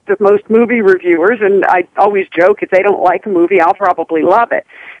taste of most movie reviewers, and I always joke, if they don't like a movie, I'll probably love it.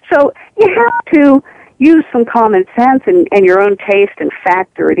 So you have to use some common sense and your own taste and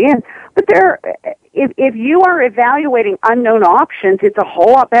factor it in. But if you are evaluating unknown options, it's a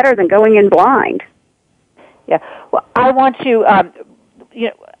whole lot better than going in blind. Yeah. Well, I want to, I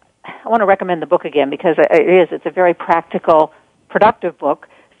want to recommend the book again because it's a very practical, productive book,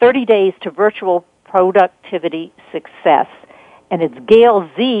 30 Days to Virtual Productivity Success. And it's Gail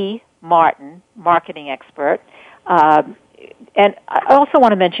Z. Martin, marketing expert. And I also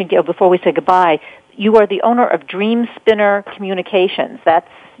want to mention, Gail, before we say goodbye, you are the owner of Dream Spinner Communications. That's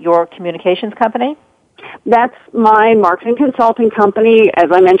your communications company? That's my marketing consulting company. As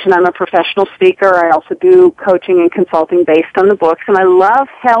I mentioned, I'm a professional speaker. I also do coaching and consulting based on the books, and I love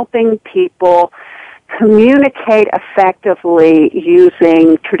helping people communicate effectively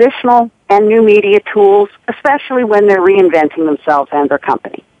using traditional and new media tools, especially when they're reinventing themselves and their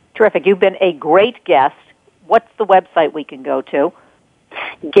company. Terrific. You've been a great guest. What's the website we can go to?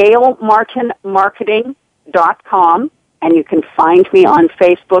 GailMartinMarketing.com, and you can find me on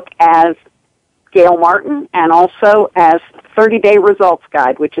Facebook as Gail Martin and also as 30-Day Results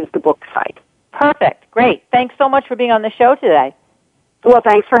Guide, which is the book site. Perfect. Great. Thanks so much for being on the show today. Well,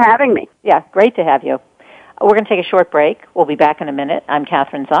 thanks for having me. Yeah, great to have you. We're going to take a short break. We'll be back in a minute. I'm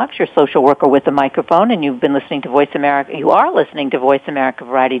Kathryn Zox, your social worker with a microphone, and you've been listening to Voice America. You are listening to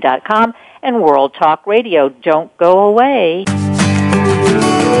VoiceAmericaVariety.com and World Talk Radio. Don't go away.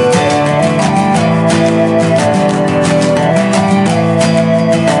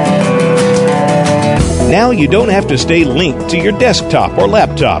 Now you don't have to stay linked to your desktop or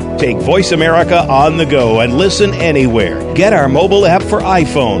laptop. Take Voice America on the go and listen anywhere. Get our mobile app for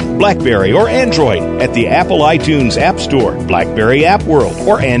iPhone, BlackBerry, or Android at the Apple iTunes App Store, BlackBerry App World,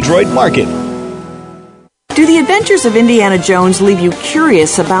 or Android Market. Do the adventures of Indiana Jones leave you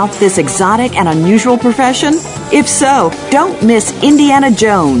curious about this exotic and unusual profession? If so, don't miss Indiana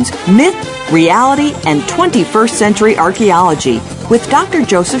Jones, Myth, Reality, and 21st Century Archaeology with Dr.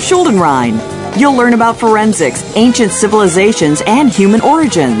 Joseph Schuldenrein. You'll learn about forensics, ancient civilizations, and human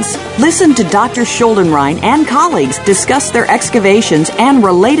origins. Listen to Dr. Schuldenrein and colleagues discuss their excavations and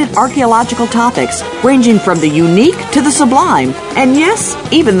related archaeological topics, ranging from the unique to the sublime, and yes,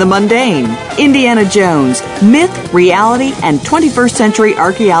 even the mundane. Indiana Jones, Myth, Reality, and 21st Century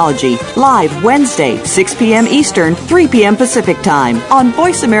Archaeology, live Wednesday, 6 p.m. Eastern, 3 p.m. Pacific Time, on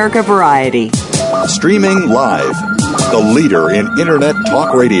Voice America Variety. Streaming live, the leader in Internet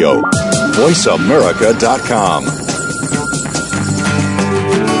talk radio. VoiceAmerica.com.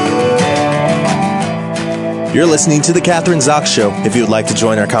 You're listening to The Kathryn Zox Show. If you would like to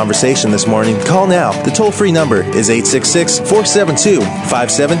join our conversation this morning, call now. The toll-free number is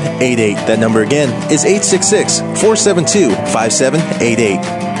 866-472-5788. That number again is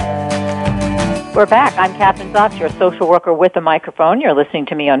 866-472-5788. We're back. I'm Kathryn Zox, your social worker with a microphone. You're listening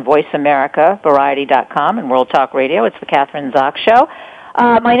to me on VoiceAmericaVariety.com and World Talk Radio. It's The Kathryn Zox Show.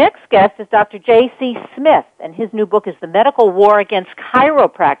 My next guest is Dr. J.C. Smith, and his new book is The Medical War Against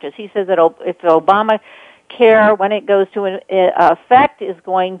Chiropractors. He says that if Obamacare, when it goes to effect, is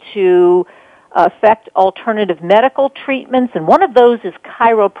going to affect alternative medical treatments, and one of those is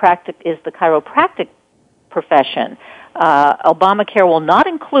the chiropractic profession. Obamacare will not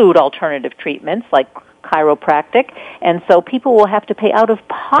include alternative treatments like chiropractic, and so people will have to pay out of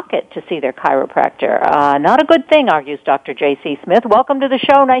pocket to see their chiropractor. Not a good thing, argues Dr. J.C. Smith. Welcome to the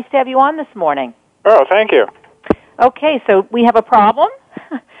show. Nice to have you on this morning. Oh, thank you. Okay, so we have a problem.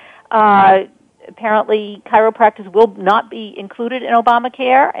 Apparently, chiropractors will not be included in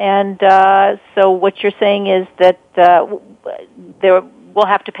Obamacare, and so what you're saying is that we'll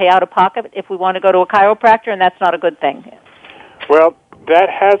have to pay out of pocket if we want to go to a chiropractor, and that's not a good thing. Well,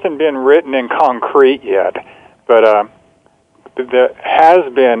 that hasn't been written in concrete yet, but there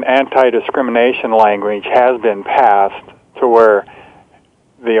has been anti-discrimination language has been passed to where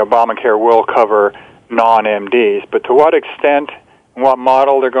the Obamacare will cover non-MDs. But to what extent and what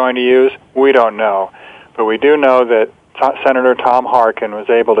model they're going to use, we don't know. But we do know that Senator Tom Harkin was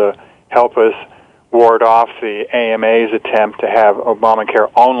able to help us ward off the AMA's attempt to have Obamacare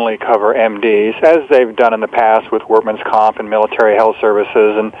only cover MDs, as they've done in the past with workman's comp and military health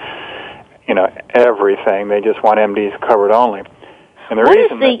services and, everything. They just want MDs covered only. And the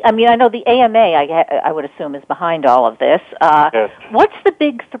reason I know the AMA, I would assume, is behind all of this. Yes. What's the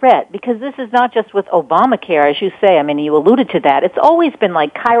big threat? Because this is not just with Obamacare, as you say. I mean, you alluded to that. It's always been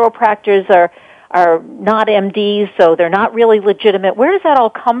like chiropractors are not MDs, so they're not really legitimate. Where does that all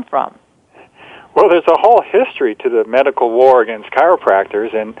come from? Well, there's a whole history to the medical war against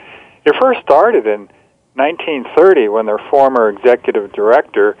chiropractors, and it first started in 1930 when their former executive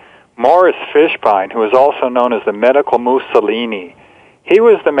director, Morris Fishbein, who was also known as the medical Mussolini, he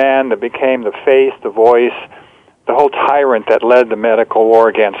was the man that became the face, the voice, the whole tyrant that led the medical war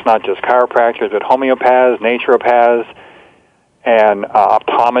against not just chiropractors, but homeopaths, naturopaths, and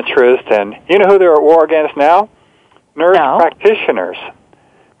optometrists. And you know who they're at war against now? Nurse practitioners.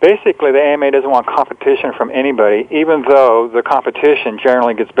 Basically, the AMA doesn't want competition from anybody, even though the competition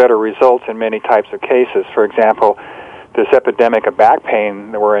generally gets better results in many types of cases. For example, this epidemic of back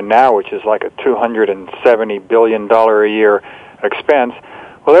pain that we're in now, which is like a $270 billion a year expense.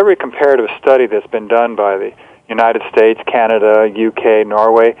 Well, every comparative study that's been done by the United States, Canada, UK,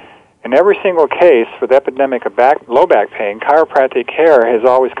 Norway, in every single case for the epidemic of low back pain, chiropractic care has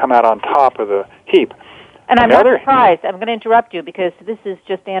always come out on top of the heap. And I'm not surprised. I'm going to interrupt you because this is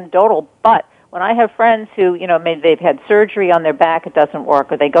just anecdotal, but when I have friends who, maybe they've had surgery on their back, it doesn't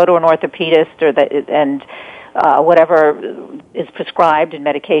work, or they go to an orthopedist, and whatever is prescribed in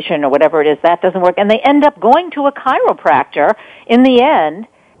medication or whatever it is, that doesn't work, and they end up going to a chiropractor in the end,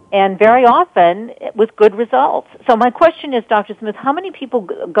 and very often with good results. So my question is, Dr. Smith, how many people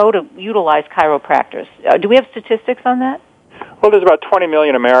go to utilize chiropractors? Do we have statistics on that? Well, there's about 20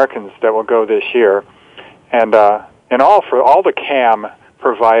 million Americans that will go this year. And in all, for all the CAM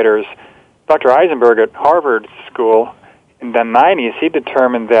providers, Dr. Eisenberg at Harvard School in the 90s, he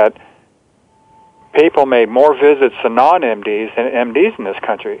determined that people made more visits to non-MDs than MDs in this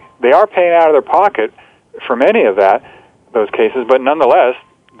country. They are paying out of their pocket for many of those cases, but nonetheless,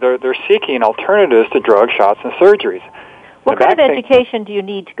 they're seeking alternatives to drug shots and surgeries. What kind of education do you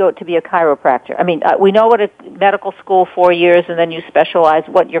need to go to be a chiropractor? I mean, we know what a medical school 4 years, and then you specialize.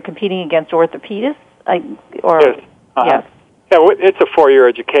 What, you're competing against orthopedists? Yes. Yes. Yeah, it's a 4-year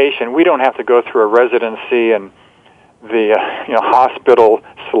education. We don't have to go through a residency and the hospital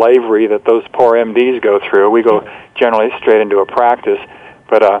slavery that those poor MDs go through. We go generally straight into a practice.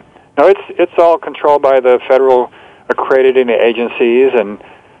 But no, it's all controlled by the federal accrediting agencies and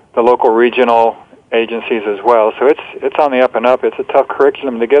the local regional agencies as well. So it's on the up and up. It's a tough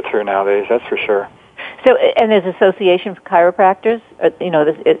curriculum to get through nowadays, that's for sure. So, and there's Association for Chiropractors?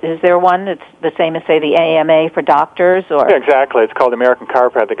 Is there one that's the same as, say, the AMA for doctors? Or? Yeah, exactly. It's called the American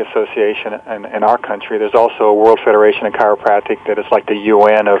Chiropractic Association in our country. There's also a World Federation of Chiropractic that is like the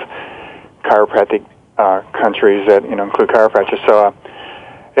UN of chiropractic countries that include chiropractors. So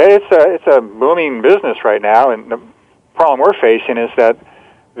it's a booming business right now, and the problem we're facing is that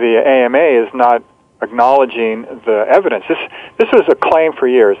the AMA is not acknowledging the evidence. This was a claim for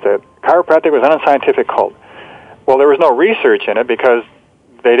years that chiropractic was an unscientific cult. Well, there was no research in it because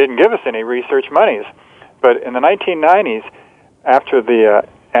they didn't give us any research monies. But in the 1990s, after the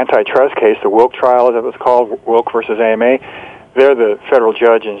antitrust case, the Wilk trial, as it was called, Wilk versus AMA, there the federal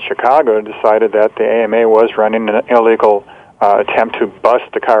judge in Chicago decided that the AMA was running an illegal attempt to bust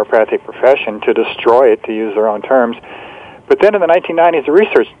the chiropractic profession, to destroy it, to use their own terms. But then in the 1990s, the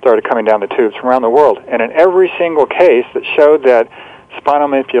research started coming down the tubes from around the world. And in every single case that showed that spinal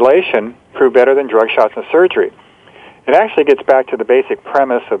manipulation proved better than drug shots and surgery. It actually gets back to the basic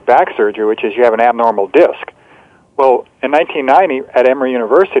premise of back surgery, which is you have an abnormal disc. Well, in 1990, at Emory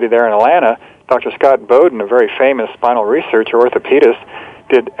University there in Atlanta, Dr. Scott Bowden, a very famous spinal researcher, orthopedist,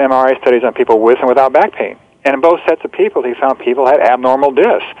 did MRI studies on people with and without back pain. And in both sets of people, he found people had abnormal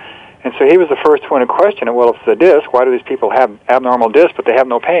discs. And so he was the first one to question it. Well, if it's a disc, why do these people have abnormal discs, but they have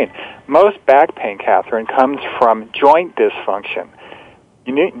no pain? Most back pain, Kathryn, comes from joint dysfunction.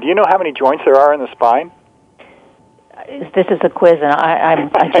 Do you know how many joints there are in the spine? This is a quiz, and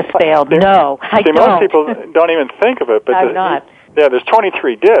I just failed. No, I don't. Most people don't even think of it. But I'm not. Yeah, there's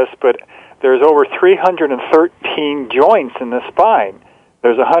 23 discs, but there's over 313 joints in the spine.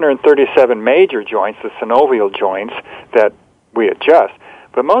 There's 137 major joints, the synovial joints, that we adjust.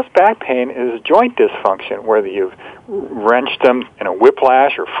 But most back pain is joint dysfunction, whether you've wrenched them in a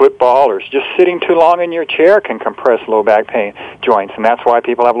whiplash or football or just sitting too long in your chair can compress low back pain joints, and that's why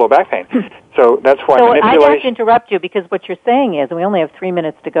people have low back pain. So that's why manipulation... I have to interrupt you because what you're saying is, and we only have 3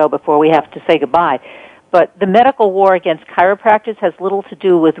 minutes to go before we have to say goodbye, but the medical war against chiropractors has little to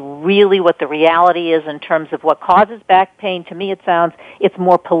do with really what the reality is in terms of what causes back pain. To me, it sounds it's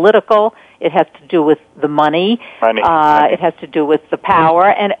more political. It has to do with the money. It has to do with the power.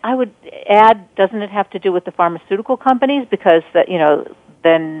 And I would add, doesn't it have to do with the pharmaceutical companies? Because,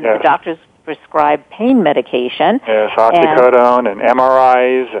 then the doctors prescribe pain medication. Yes, oxycodone and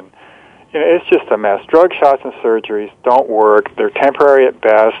MRIs. And it's just a mess. Drug shots and surgeries don't work. They're temporary at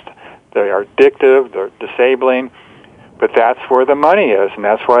best. They are addictive, they're disabling, but that's where the money is, and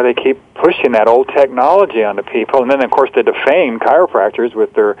that's why they keep pushing that old technology onto people. And then, of course, they defame chiropractors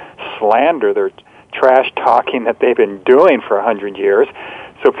with their slander, their trash talking that they've been doing for 100 years.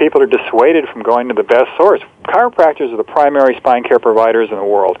 So people are dissuaded from going to the best source. Chiropractors are the primary spine care providers in the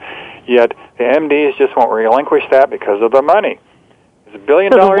world, yet The MDs just won't relinquish that because of the money. It's $1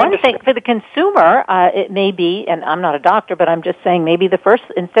 billion So the one industry. thing for the consumer, it may be, and I'm not a doctor, but I'm just saying maybe the first,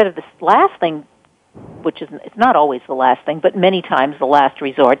 instead of the last thing, which is, it's not always the last thing, but many times the last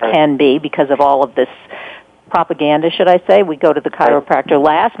resort can be because of all of this propaganda, should I say. We go to the chiropractor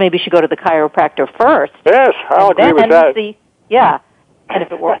last. Maybe you should go to the chiropractor first. Yes, I'll agree with that. And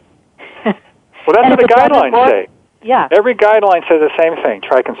if it works. Well, that's what the guidelines say. Yeah. Every guideline says the same thing.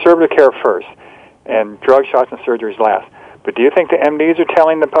 Try conservative care first, and drug shots and surgeries last. But do you think the MDs are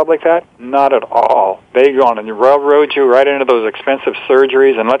telling the public that? Not at all. They go on and railroad you right into those expensive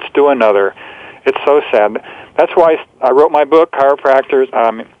surgeries, and let's do another. It's so sad. That's why I wrote my book, Chiropractors,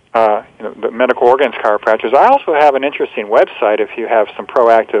 the Medical Organs Chiropractors. I also have an interesting website if you have some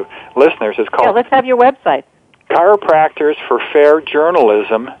proactive listeners. It's called let's have your website.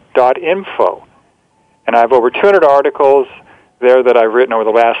 chiropractorsforfairjournalism.info. And I have over 200 articles there that I've written over the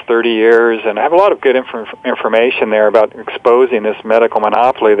last 30 years, and I have a lot of good information there about exposing this medical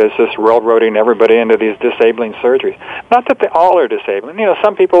monopoly that's just railroading everybody into these disabling surgeries. Not that they all are disabling. You know,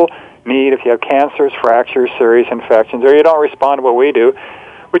 some people need, if you have cancers, fractures, serious infections, or you don't respond to what we do,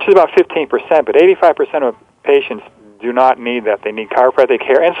 which is about 15%, but 85% of patients do not need that. They need chiropractic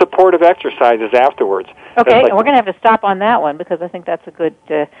care and supportive exercises afterwards. Okay, and we're going to have to stop on that one because I think that's a good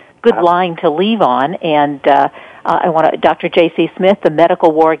line to leave on. And I want Dr. J.C. Smith, The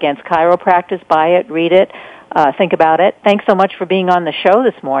Medical War Against Chiropractors. Buy it, read it, think about it. Thanks so much for being on the show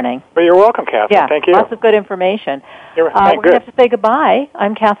this morning. Well, you're welcome, Kathryn. Yeah, thank you. Lots of good information. We're going to have to say goodbye.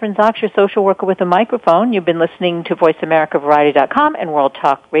 I'm Kathryn Zox, your social worker with a microphone. You've been listening to VoiceAmericaVariety.com and World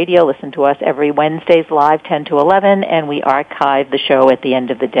Talk Radio. Listen to us every Wednesdays live 10 to 11, and we archive the show at the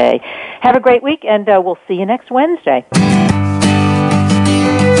end of the day. Have a great week, and we'll see you next Wednesday.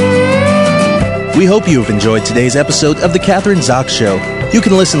 We hope you have enjoyed today's episode of The Kathryn Zox Show. You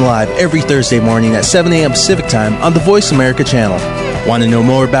can listen live every Thursday morning at 7 a.m. Pacific Time on the Voice America channel. Want to know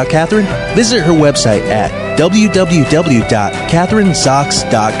more about Kathryn? Visit her website at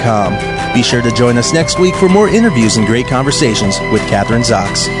www.kathrynzox.com. Be sure to join us next week for more interviews and great conversations with Kathryn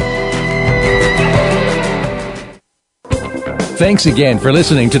Zox. Thanks again for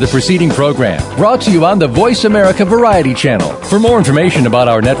listening to the preceding program, brought to you on the Voice America Variety Channel. For more information about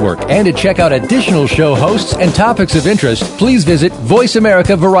our network and to check out additional show hosts and topics of interest, please visit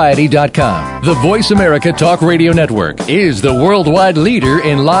VoiceAmericaVariety.com. The Voice America Talk Radio Network is the worldwide leader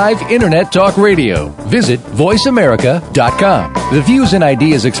in live Internet talk radio. Visit VoiceAmerica.com. The views and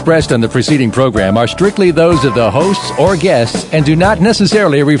ideas expressed on the preceding program are strictly those of the hosts or guests and do not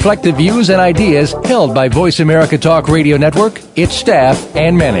necessarily reflect the views and ideas held by Voice America Talk Radio Network, its staff,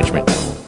 and management.